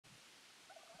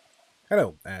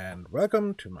Hello and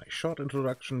welcome to my short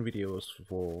introduction videos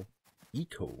for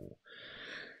eco.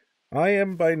 I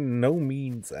am by no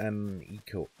means an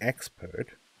eco expert,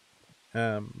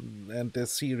 and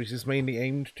this series is mainly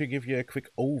aimed to give you a quick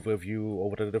overview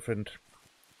over the different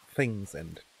things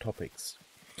and topics.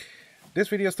 This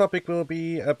video's topic will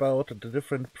be about the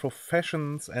different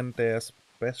professions and their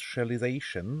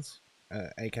specializations,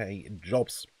 aka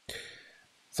jobs.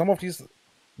 Some of these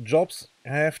jobs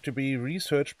have to be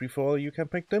researched before you can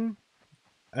pick them,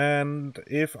 and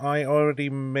if I already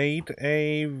made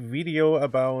a video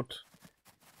about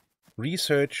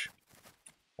research,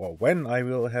 or when I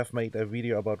will have made a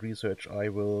video about research, I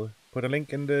will put a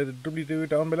link in the doobly-doo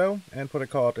down below and put a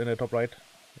card in the top right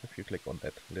if you click on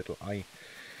that little eye.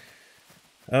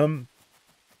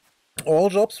 All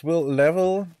jobs will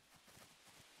level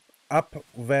up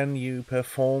when you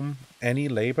perform any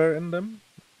labor in them.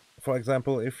 For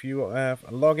example, if you have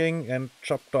logging and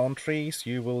chop down trees,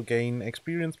 you will gain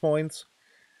experience points,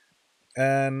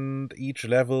 and each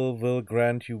level will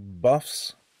grant you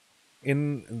buffs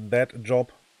in that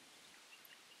job,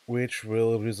 which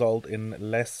will result in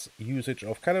less usage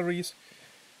of calories,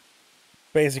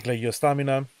 basically your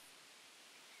stamina,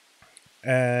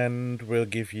 and will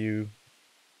give you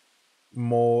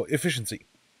more efficiency.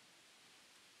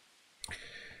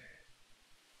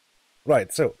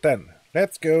 Right, so then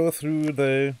let's go through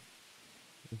the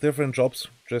different jobs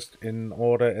just in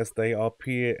order as they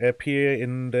appear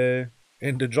in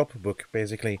the job book,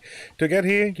 basically. To get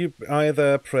here, you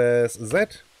either press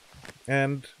Z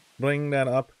and bring that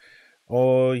up,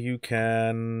 or you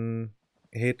can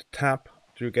hit Tab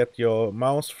to get your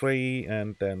mouse free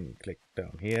and then click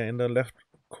down here in the left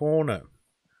corner,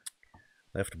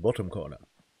 left bottom corner.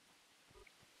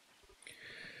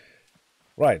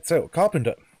 Right, so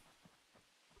Carpenter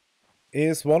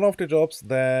is one of the jobs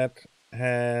that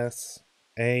has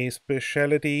a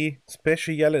speciality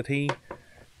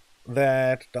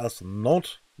that does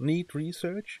not need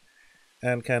research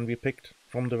and can be picked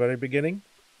from the very beginning.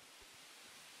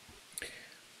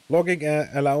 Logging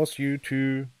allows you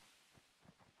to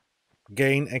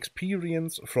gain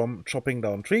experience from chopping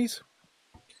down trees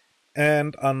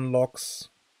and unlocks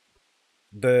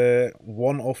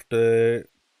one of the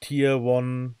tier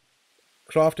 1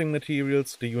 crafting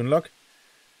materials that you unlock.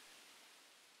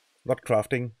 Not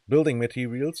crafting, building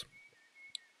materials,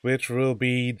 which will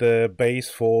be the base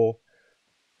for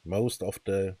most of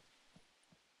the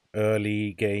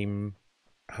early game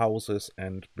houses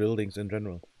and buildings in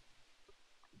general.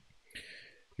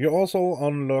 You also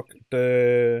unlock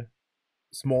the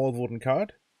small wooden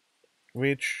cart,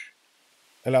 which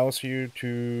allows you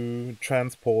to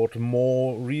transport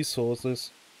more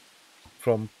resources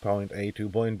from point A to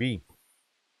point B.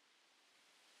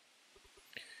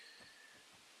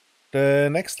 The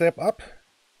next step up,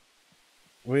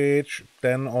 which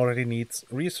then already needs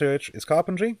research, is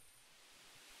Carpentry.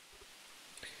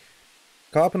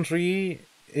 Carpentry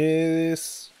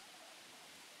is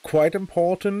quite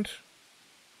important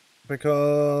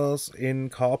because in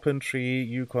Carpentry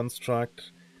you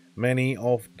construct many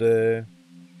of the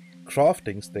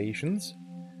crafting stations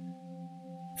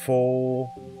for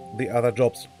the other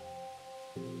jobs,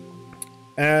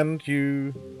 and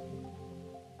you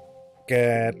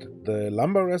get the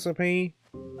lumber recipe,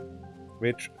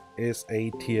 which is a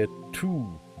tier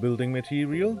 2 building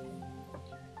material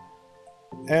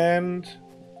and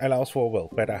allows for, well,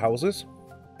 better houses,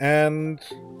 and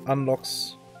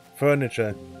unlocks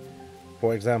furniture,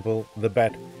 for example the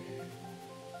bed,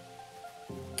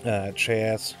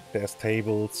 chairs, there's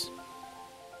tables,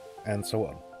 and so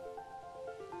on.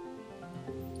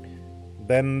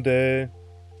 Then the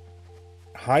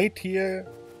high tier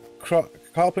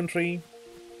Carpentry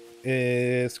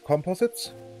is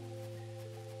Composites,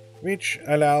 which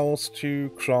allows to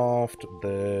craft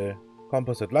the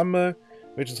composite lumber,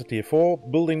 which is a tier 4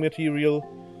 building material,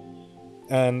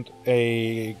 and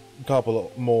a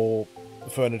couple more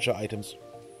furniture items.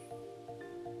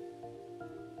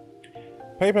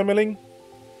 Paper milling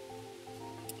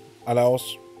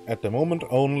allows at the moment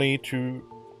only to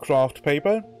craft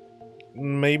paper.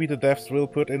 Maybe the devs will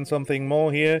put in something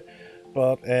more here,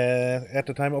 but at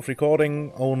the time of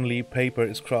recording only paper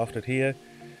is crafted here,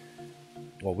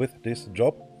 or with this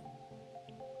job.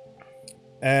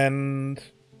 And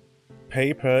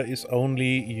paper is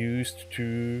only used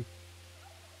to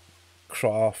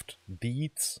craft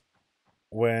deeds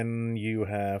when you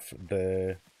have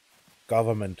the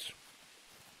government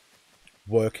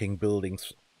working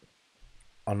buildings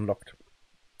unlocked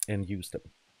and use them.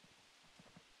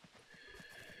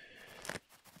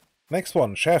 Next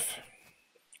one, chef.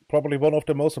 Probably one of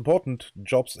the most important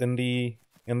jobs in the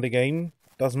game.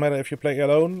 Doesn't matter if you play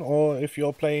alone or if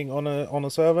you're playing on a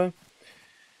server.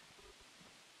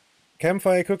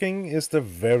 Campfire cooking is the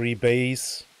very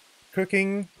base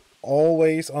cooking,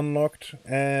 always unlocked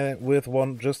with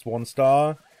just one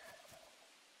star,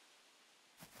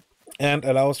 and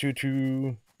allows you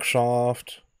to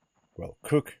craft, well,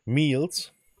 cook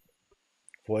meals.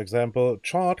 For example,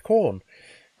 charred corn.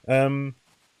 Well,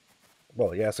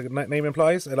 yeah, as the name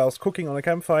implies, allows cooking on a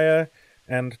campfire,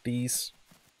 and these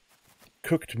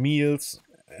cooked meals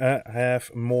have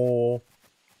more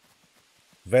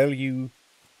value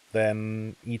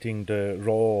than eating the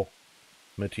raw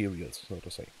materials, so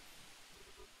to say.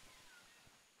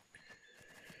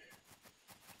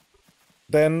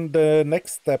 Then the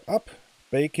next step up,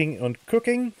 baking and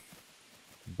cooking,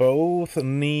 both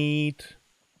need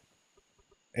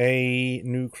a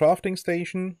new crafting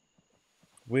station,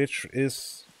 which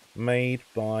is made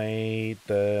by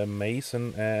the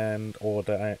mason or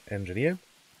the engineer.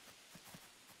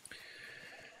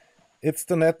 It's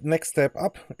the next step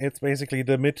up. It's basically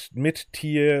the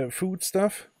mid-tier food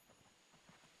stuff,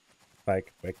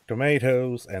 like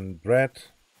tomatoes and bread.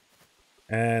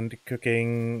 And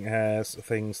cooking has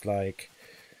things like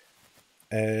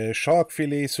a shark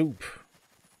fillet soup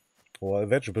or a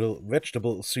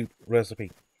vegetable soup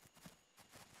recipe.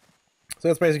 So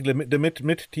it's basically the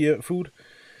mid-tier food,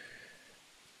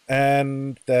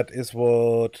 and that is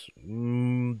what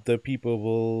the people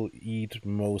will eat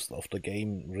most of the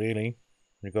game, really,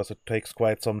 because it takes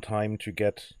quite some time to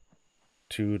get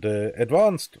to the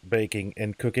advanced baking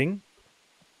and cooking,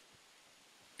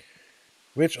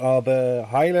 which are the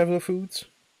high-level foods.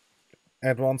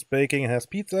 Advanced baking has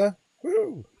pizza,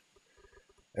 woo!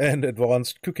 And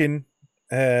advanced cooking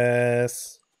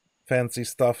has fancy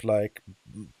stuff like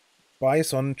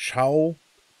bison chow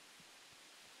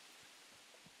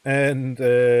and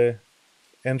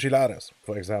enchiladas,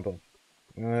 for example.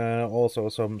 Also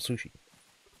some sushi.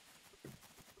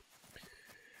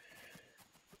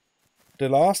 The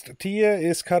last tier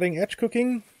is cutting-edge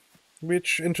cooking,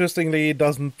 which interestingly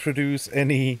doesn't produce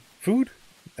any food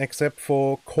except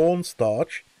for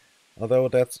cornstarch, although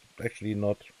that's actually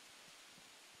not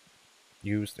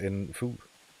used in food.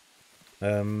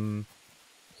 So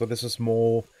this is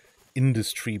more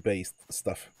industry-based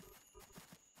stuff.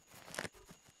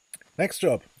 Next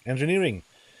job, engineering.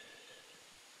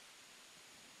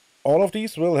 All of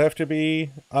these will have to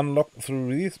be unlocked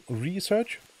through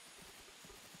research.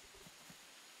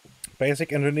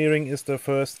 Basic engineering is the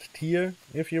first tier,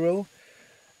 if you will.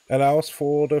 Allows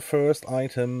for the first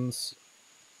items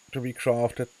to be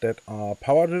crafted that are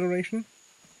power generation.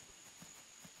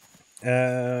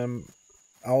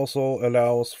 Also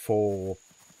allows for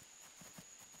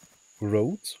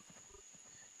roads,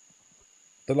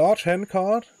 the large hand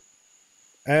cart,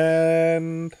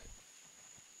 and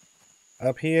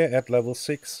up here at level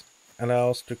 6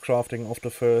 allows the crafting of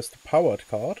the first powered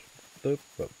cart.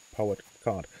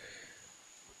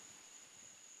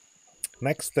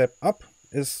 Next step up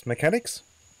is mechanics,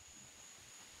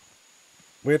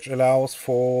 which allows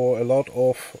for a lot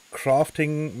of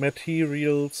crafting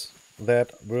materials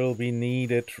that will be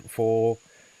needed for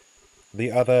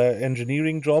the other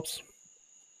engineering jobs.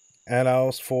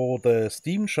 Allows for the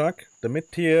steam truck, the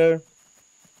mid-tier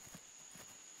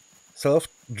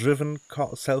self-driven,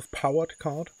 self-powered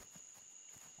cart.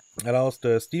 Allows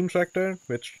the steam tractor,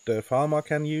 which the farmer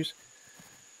can use,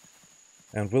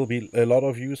 and will be a lot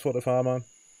of use for the farmer.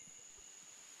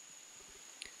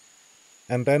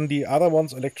 And then the other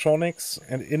ones, electronics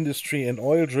and industry and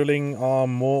oil drilling, are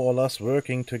more or less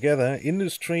working together.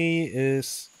 Industry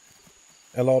is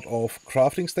a lot of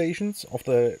crafting stations, of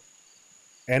the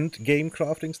end game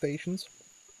crafting stations.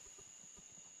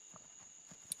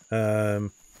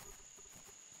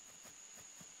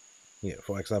 Yeah,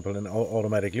 for example, an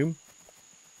automatic loom.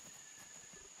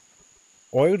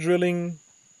 Oil drilling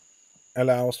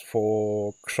allows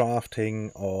for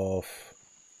crafting of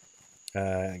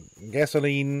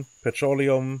gasoline,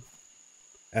 petroleum,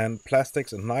 and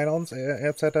plastics and nylons,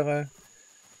 etc.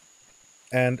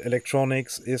 And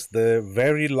electronics is the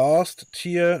very last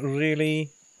tier, really,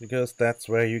 because that's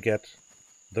where you get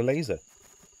the laser.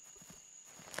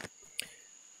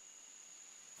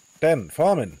 Then,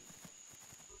 farming.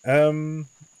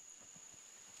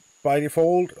 By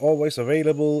default, always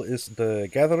available is the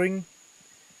gathering,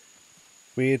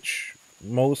 which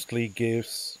mostly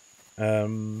gives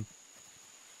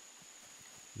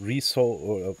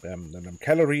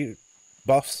calorie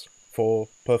buffs for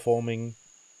performing,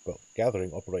 well,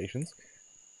 gathering operations,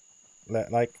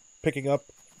 like picking up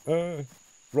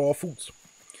raw foods.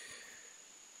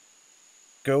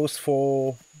 Goes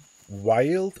for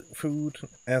wild food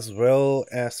as well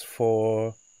as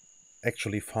for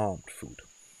actually farmed food.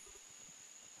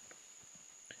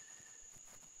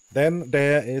 Then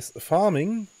there is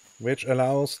farming, which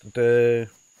allows the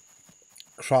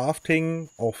crafting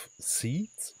of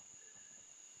seeds,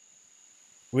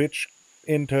 which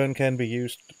in turn can be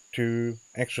used to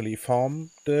actually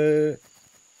farm the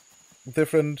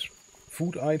different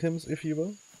food items, if you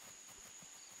will.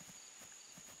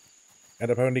 And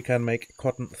apparently can make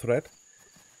cotton thread.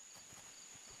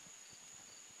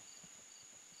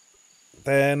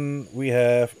 Then we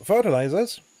have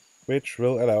fertilizers, which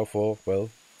will allow for, well,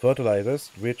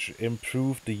 fertilizers, which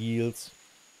improve the yields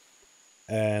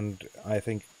and I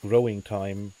think growing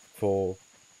time for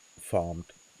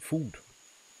farmed food.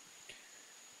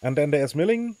 And then there's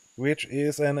milling, which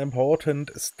is an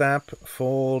important step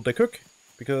for the cook,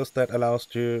 because that allows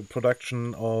the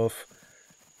production of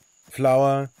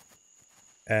flour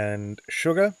and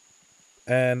sugar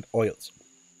and oils,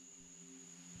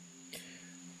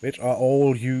 which are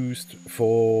all used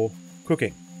for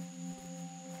cooking.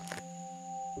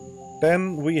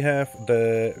 Then we have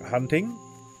the hunting,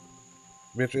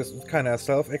 which is kind of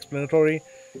self-explanatory.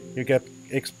 You get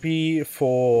XP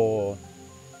for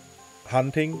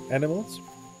hunting animals,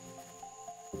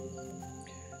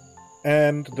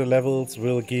 and the levels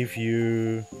will give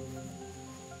you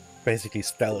basically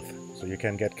stealth, so you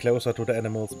can get closer to the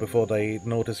animals before they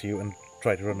notice you and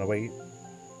try to run away.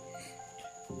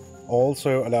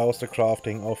 Also allows the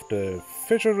crafting of the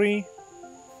fishery,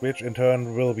 which in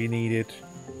turn will be needed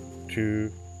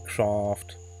to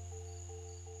craft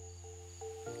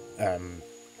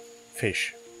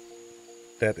fish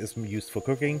that is used for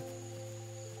cooking,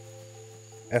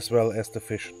 as well as the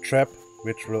fish trap,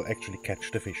 which will actually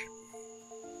catch the fish.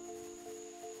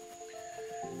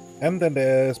 And then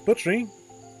there's butchery,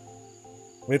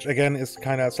 which again is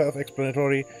kind of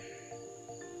self-explanatory,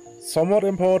 somewhat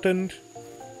important,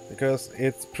 because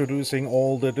it's producing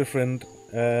all the different,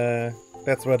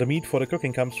 that's where the meat for the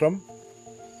cooking comes from,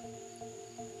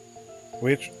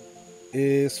 which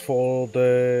is for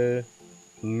the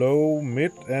low,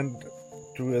 mid, and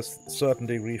to a certain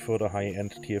degree for the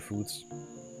high-end tier foods.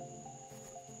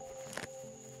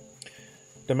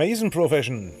 The mason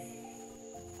profession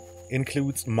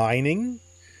includes mining,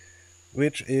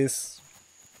 which is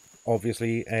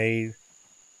obviously a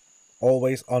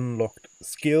always unlocked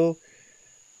skill,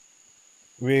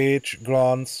 which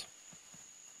grants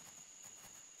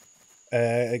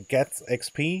gets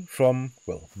XP from,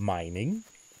 well, mining.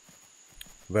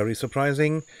 Very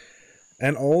surprising.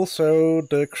 And also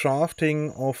the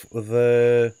crafting of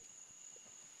the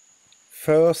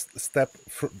first step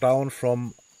down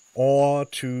from ore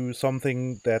to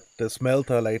something that the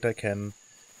smelter later can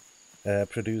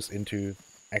produce into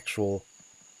actual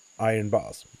iron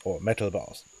bars or metal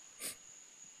bars.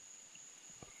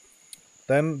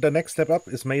 Then the next step up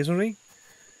is masonry.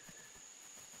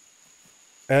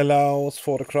 Allows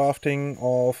for the crafting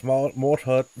of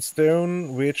mortared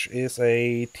stone, which is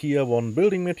a tier 1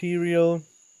 building material,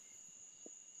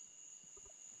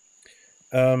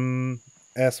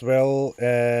 as well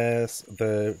as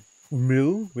the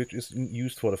mill, which is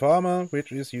used for the farmer,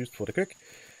 which is used for the cook,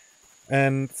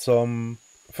 and some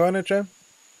furniture.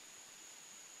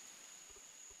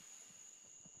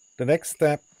 The next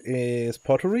step is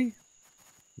pottery,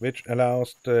 which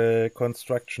allows the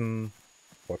construction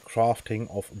or crafting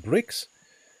of bricks,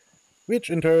 which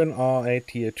in turn are a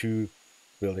tier 2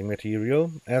 building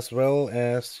material, as well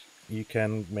as you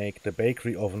can make the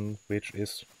bakery oven, which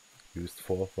is used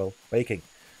for, well, baking.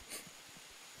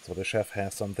 So the chef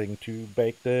has something to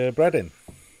bake the bread in.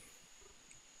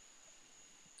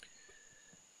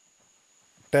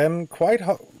 Then quite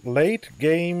late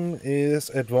game is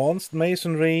advanced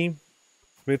masonry,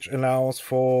 which allows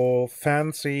for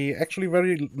fancy, actually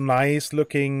very nice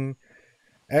looking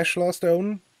ashlar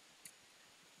stone,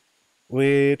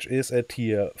 which is a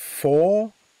tier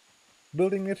 4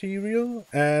 building material,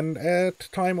 and at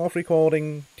time of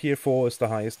recording, tier 4 is the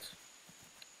highest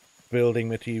building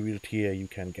material tier you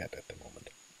can get at the moment.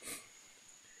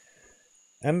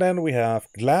 And then we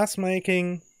have glass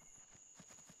making,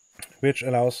 which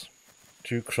allows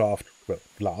to craft, well,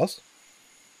 glass,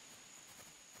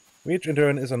 which in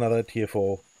turn is another tier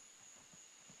 4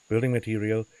 building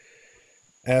material,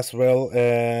 as well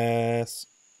as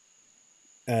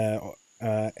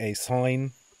a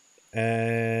sign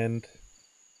and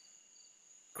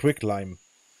quicklime,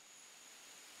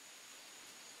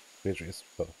 which is,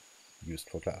 well, used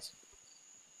for glass.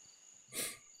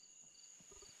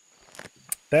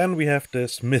 Then we have the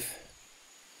smith,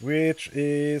 which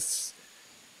is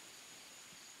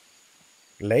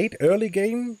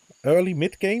early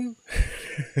mid game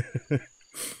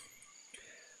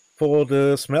for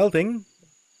the smelting,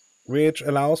 which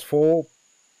allows for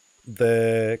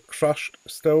the crushed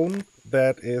stone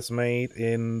that is made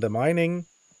in the mining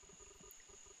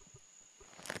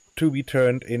to be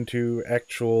turned into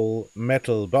actual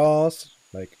metal bars,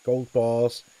 like gold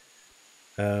bars.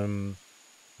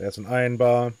 There's an iron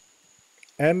bar,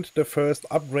 and the first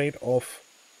upgrade of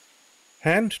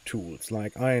hand tools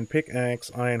like iron pickaxe,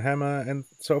 iron hammer, and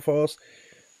so forth.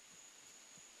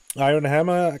 Iron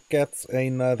hammer gets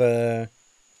another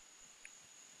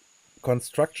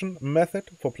construction method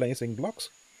for placing blocks,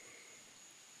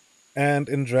 and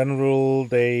in general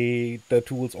the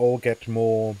tools all get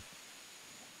more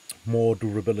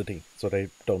durability, so they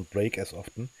don't break as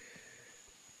often.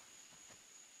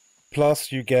 Plus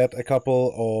you get a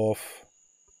couple of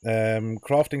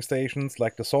crafting stations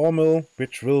like the sawmill,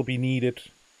 which will be needed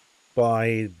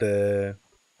by the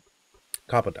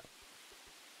carpenter.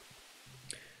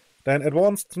 Then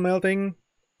advanced smelting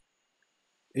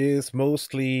is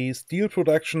mostly steel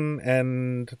production,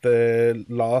 and the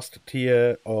last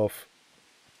tier of,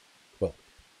 well,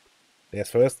 there's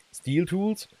first steel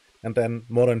tools and then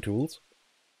modern tools.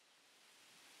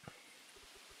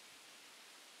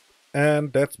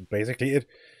 And that's basically it.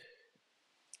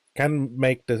 Can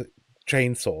make the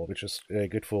chainsaw, which is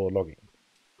good for logging.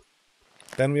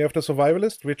 Then we have the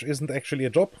Survivalist, which isn't actually a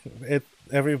job.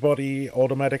 Everybody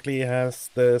automatically has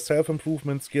the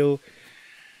self-improvement skill.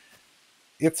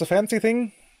 It's a fancy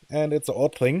thing, and it's an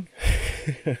odd thing.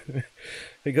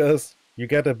 Because you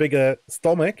get a bigger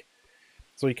stomach,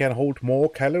 so you can hold more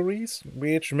calories,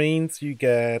 which means you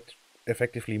get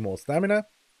effectively more stamina.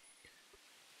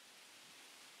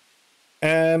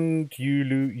 And you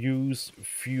use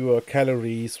fewer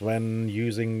calories when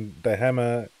using the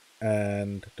hammer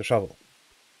and the shovel.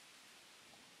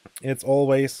 It's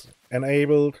always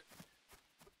enabled,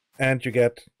 and you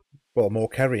get, well, more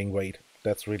carrying weight.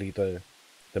 That's really the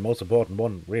most important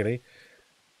one, really.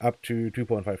 Up to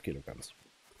 2.5 kilograms.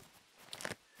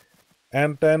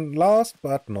 And then last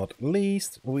but not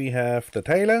least, we have the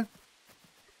Tailor,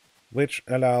 which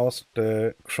allows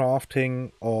the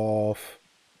crafting of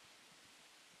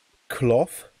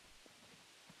cloth,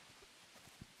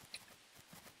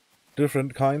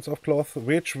 different kinds of cloth,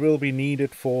 which will be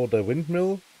needed for the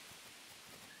windmill,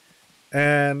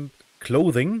 and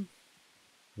clothing,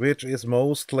 which is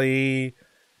mostly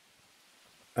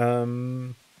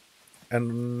an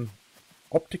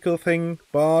optical thing,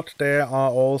 but there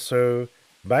are also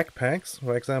backpacks.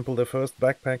 For example, the first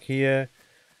backpack here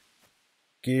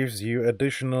gives you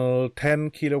additional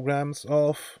 10 kilograms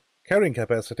of carrying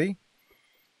capacity.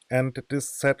 And this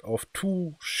set of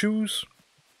 2 shoes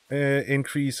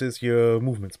increases your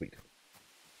movement speed.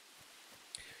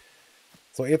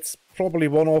 So it's probably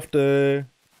one of the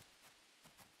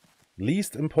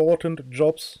least important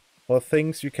jobs or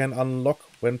things you can unlock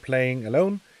when playing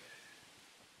alone.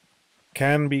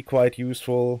 Can be quite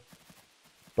useful,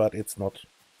 but it's not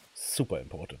super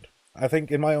important. I think,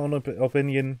 in my own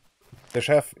opinion, the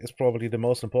chef is probably the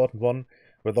most important one.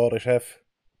 Without a chef,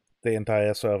 the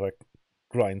entire server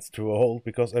grinds to a halt,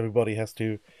 because everybody has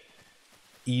to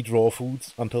eat raw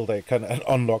foods until they can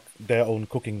unlock their own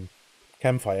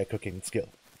campfire cooking skill.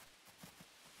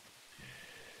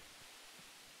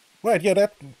 Right, yeah,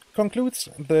 that concludes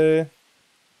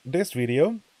this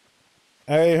video.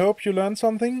 I hope you learned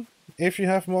something. If you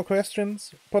have more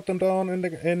questions, put them down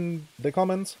in the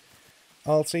comments.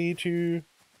 I'll see to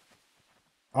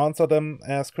answer them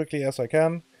as quickly as I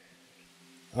can.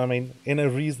 I mean, in a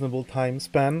reasonable time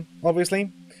span,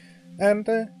 obviously. And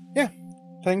yeah,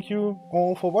 thank you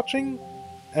all for watching,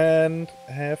 and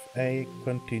have a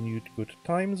continued good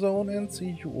time zone, and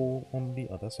see you all on the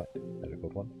other side. Have a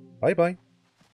good one. Bye bye.